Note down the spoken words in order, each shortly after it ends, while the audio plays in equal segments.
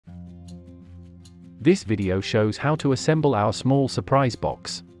This video shows how to assemble our small surprise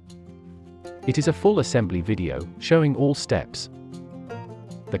box. It is a full assembly video, showing all steps.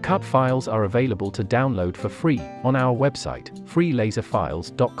 The cut files are available to download for free on our website,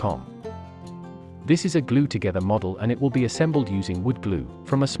 freelaserfiles.com. This is a glue-together model and it will be assembled using wood glue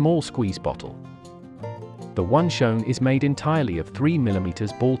from a small squeeze bottle. The one shown is made entirely of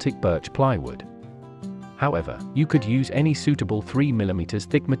 3mm Baltic birch plywood. However, you could use any suitable 3mm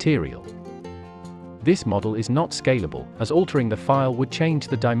thick material. This model is not scalable, as altering the file would change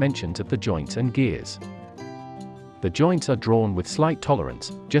the dimensions of the joints and gears. The joints are drawn with slight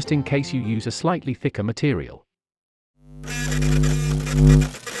tolerance, just in case you use a slightly thicker material.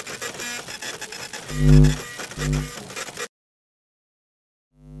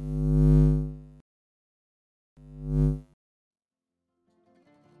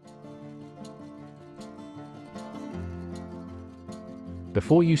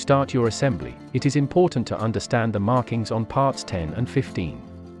 Before you start your assembly, it is important to understand the markings on parts 10 and 15.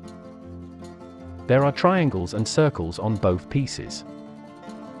 There are triangles and circles on both pieces.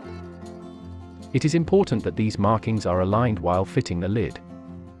 It is important that these markings are aligned while fitting the lid.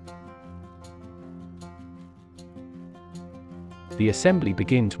 The assembly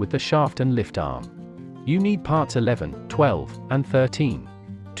begins with the shaft and lift arm. You need parts 11, 12, and 13.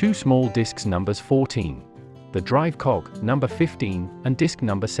 Two small discs numbers 14. The drive cog, number 15, and disc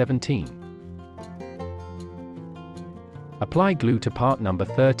number 17. Apply glue to part number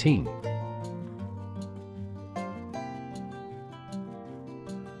 13.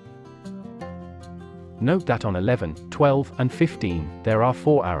 Note that on 11, 12, and 15, there are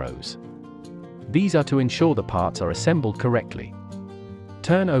 4 arrows. These are to ensure the parts are assembled correctly.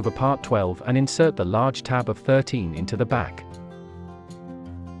 Turn over part 12 and insert the large tab of 13 into the back.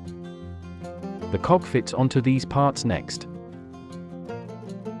 The cog fits onto these parts next.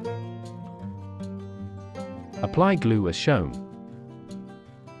 Apply glue as shown.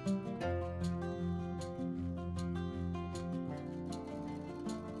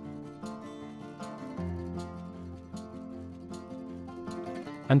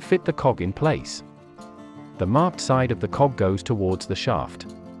 And fit the cog in place. The marked side of the cog goes towards the shaft.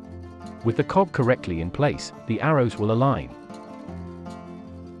 With the cog correctly in place, the arrows will align.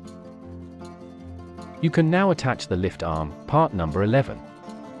 You can now attach the lift arm, part number 11.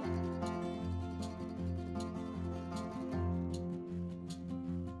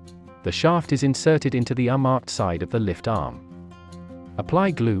 The shaft is inserted into the unmarked side of the lift arm. Apply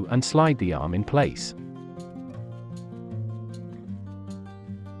glue and slide the arm in place.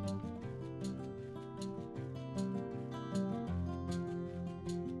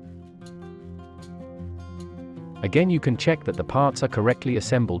 Again, you can check that the parts are correctly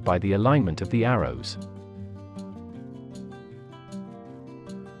assembled by the alignment of the arrows.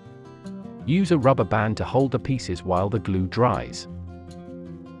 Use a rubber band to hold the pieces while the glue dries.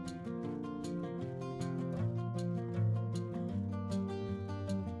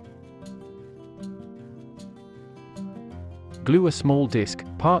 Glue a small disc,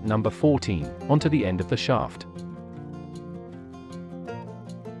 part number 14, onto the end of the shaft.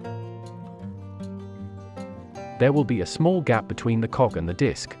 There will be a small gap between the cog and the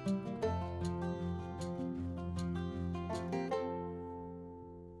disc.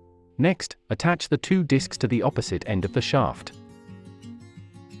 Next, attach the 2 discs to the opposite end of the shaft.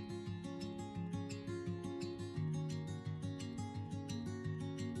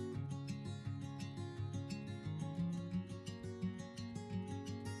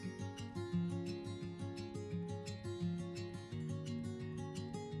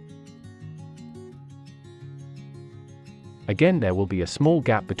 Again, there will be a small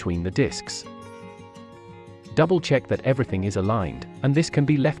gap between the discs. Double check that everything is aligned, and this can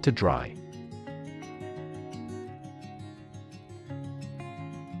be left to dry.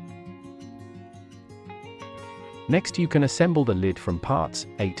 Next, you can assemble the lid from parts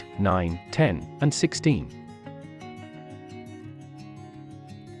 8, 9, 10, and 16.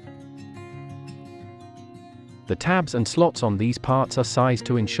 The tabs and slots on these parts are sized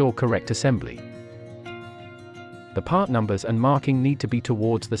to ensure correct assembly. The part numbers and marking need to be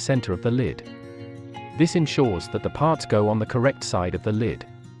towards the center of the lid. This ensures that the parts go on the correct side of the lid.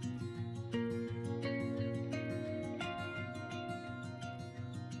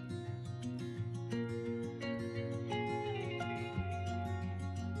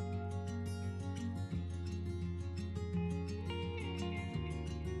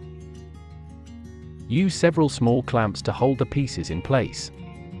 Use several small clamps to hold the pieces in place.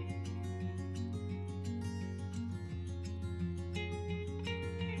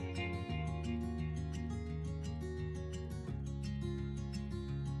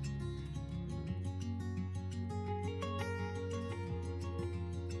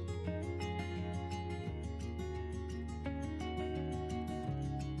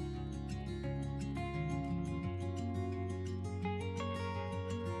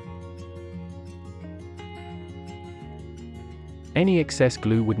 Any excess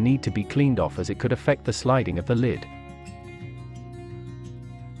glue would need to be cleaned off as it could affect the sliding of the lid.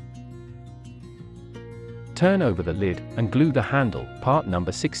 Turn over the lid and glue the handle, part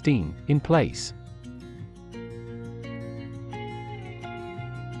number 16, in place.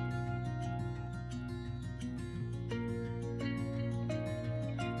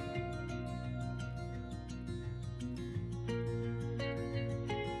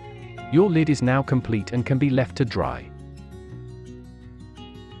 Your lid is now complete and can be left to dry.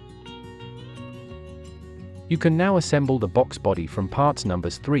 You can now assemble the box body from parts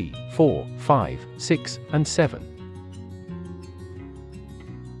numbers 3, 4, 5, 6, and 7.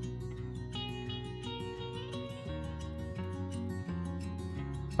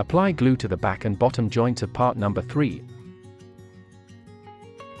 Apply glue to the back and bottom joints of part number 3.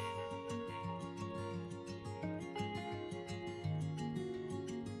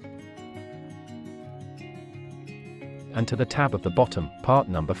 And to the tab of the bottom, part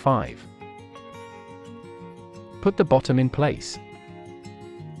number 5. Put the bottom in place.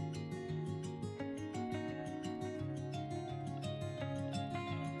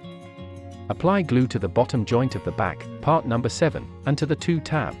 Apply glue to the bottom joint of the back, part number 7, and to the 2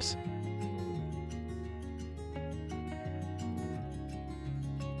 tabs.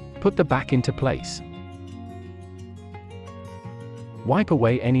 Put the back into place. Wipe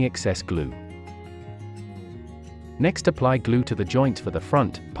away any excess glue. Next, apply glue to the joints for the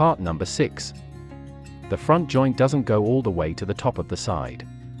front, part number 6. The front joint doesn't go all the way to the top of the side.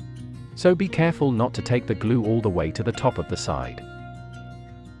 So be careful not to take the glue all the way to the top of the side.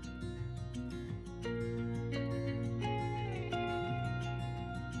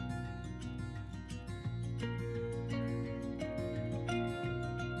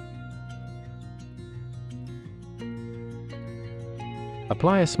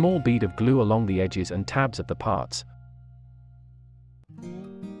 Apply a small bead of glue along the edges and tabs of the parts.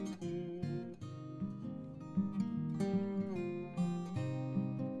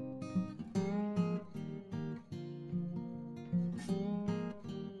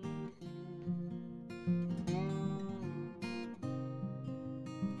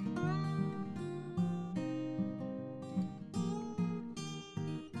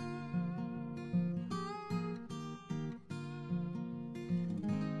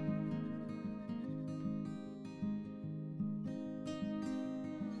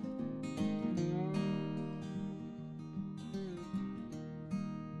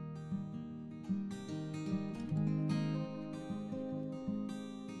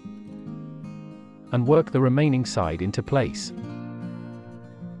 And work the remaining side into place.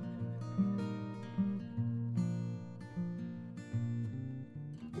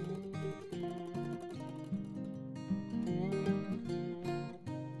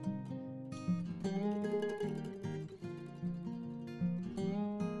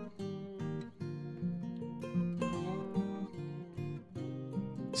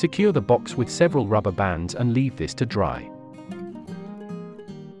 Secure the box with several rubber bands and leave this to dry.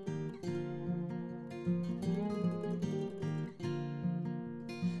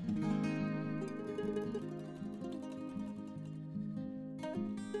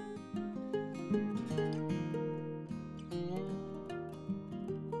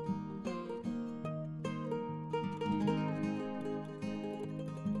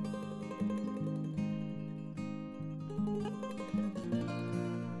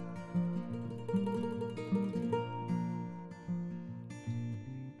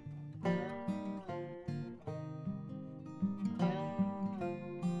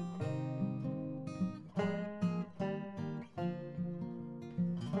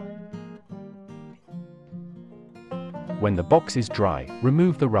 When the box is dry,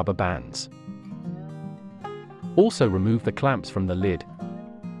 remove the rubber bands. Also remove the clamps from the lid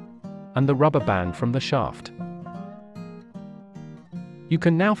and the rubber band from the shaft. You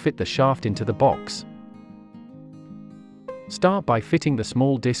can now fit the shaft into the box. Start by fitting the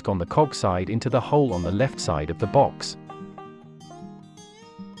small disc on the cog side into the hole on the left side of the box.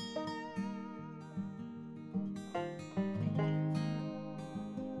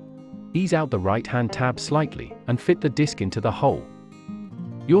 Ease out the right-hand tab slightly, and fit the disc into the hole.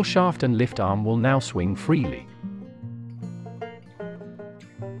 Your shaft and lift arm will now swing freely.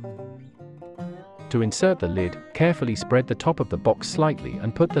 To insert the lid, carefully spread the top of the box slightly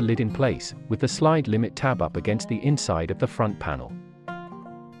and put the lid in place, with the slide limit tab up against the inside of the front panel.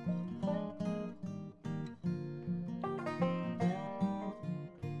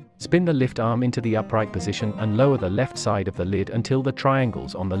 Spin the lift arm into the upright position and lower the left side of the lid until the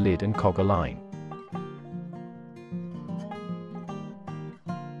triangles on the lid and cog align.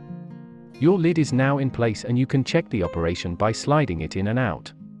 Your lid is now in place and you can check the operation by sliding it in and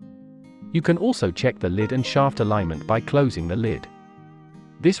out. You can also check the lid and shaft alignment by closing the lid.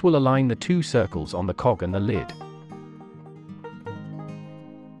 This will align the two circles on the cog and the lid.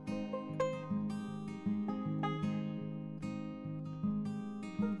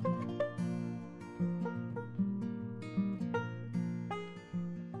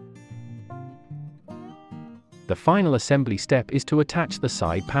 The final assembly step is to attach the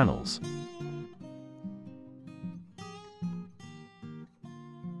side panels.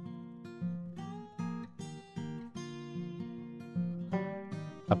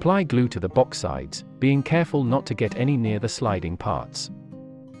 Apply glue to the box sides, being careful not to get any near the sliding parts.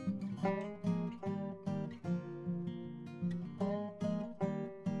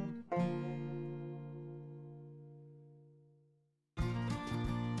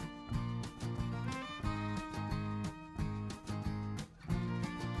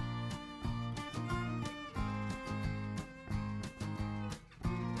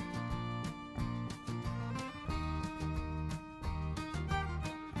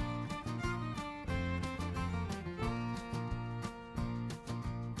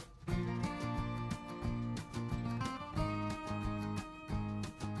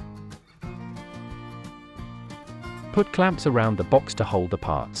 Put clamps around the box to hold the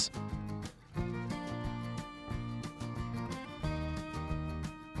parts.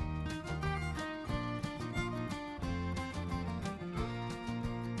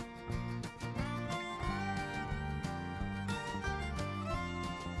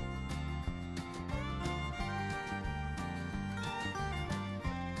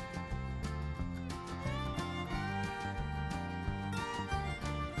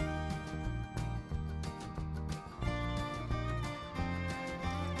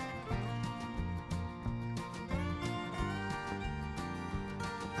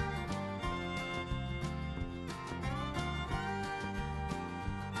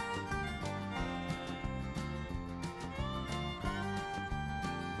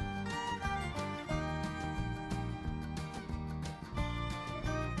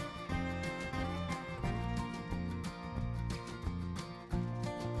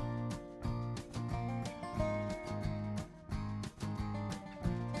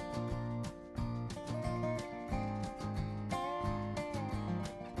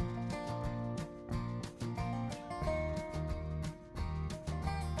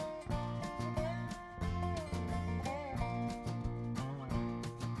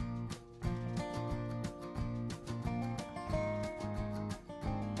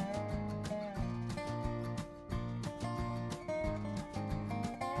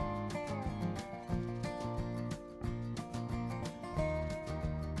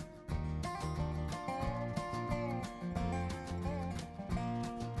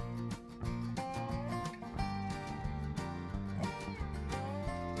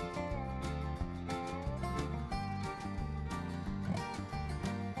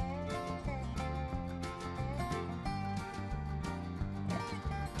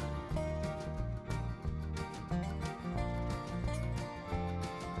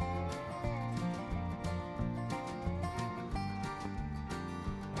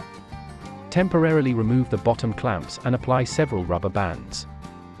 Temporarily remove the bottom clamps and apply several rubber bands.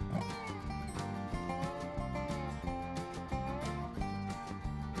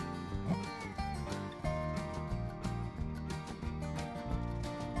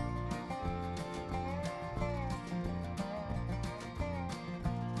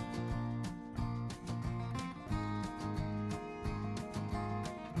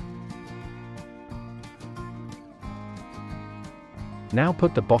 Now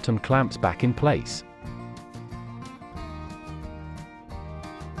put the bottom clamps back in place.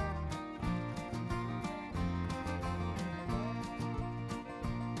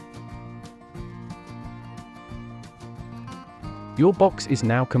 Your box is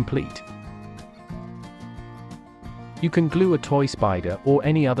now complete. You can glue a toy spider or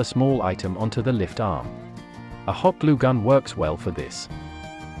any other small item onto the lift arm. A hot glue gun works well for this.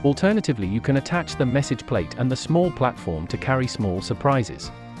 Alternatively, you can attach the message plate and the small platform to carry small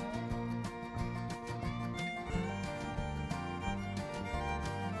surprises.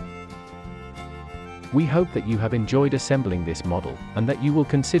 We hope that you have enjoyed assembling this model, and that you will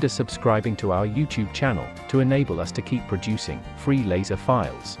consider subscribing to our YouTube channel, to enable us to keep producing free laser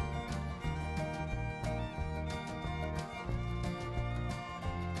files.